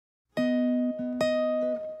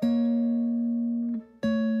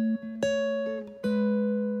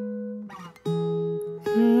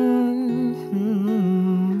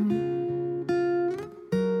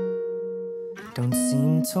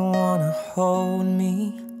to wanna hold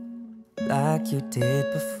me like you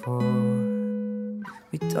did before.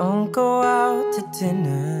 We don't go out to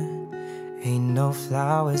dinner, ain't no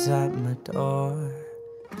flowers at my door.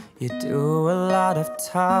 You do a lot of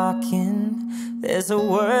talking, there's a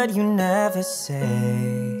word you never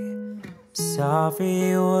say.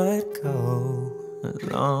 Sorry would go a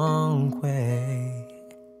long way.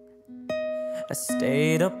 I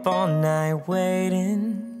stayed up all night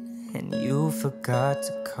waiting, and you forgot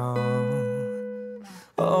to call.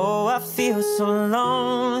 Oh, I feel so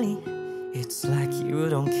lonely, it's like you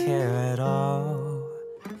don't care at all.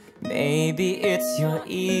 Maybe it's your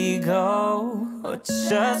ego, or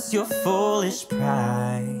just your foolish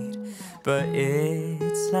pride, but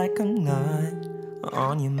it's like I'm not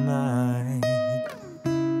on your mind.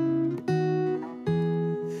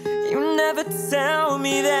 You never tell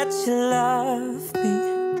me that you love me.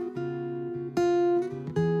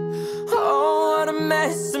 Oh, what a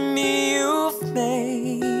mess of me you've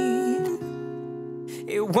made.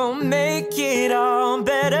 It won't make it all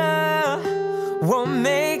better, won't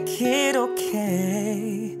make it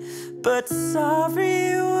okay, but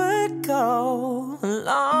sorry would go a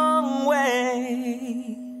long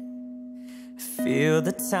way. Feel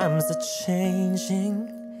the times are changing,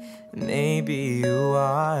 maybe you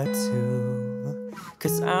are too.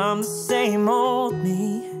 'Cause I'm the same old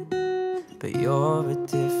me, but you're a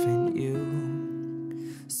different you.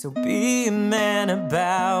 So be a man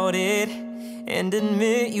about it and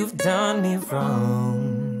admit you've done me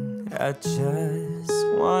wrong. I just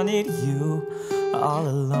wanted you all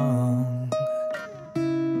along.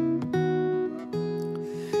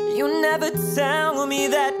 You never tell me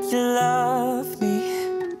that you love me.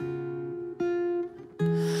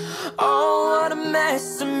 Oh, what a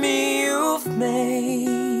mess of me you've made.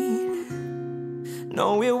 No,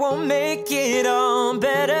 it won't make it all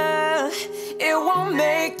better, it won't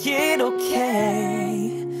make it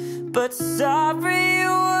okay, but sorry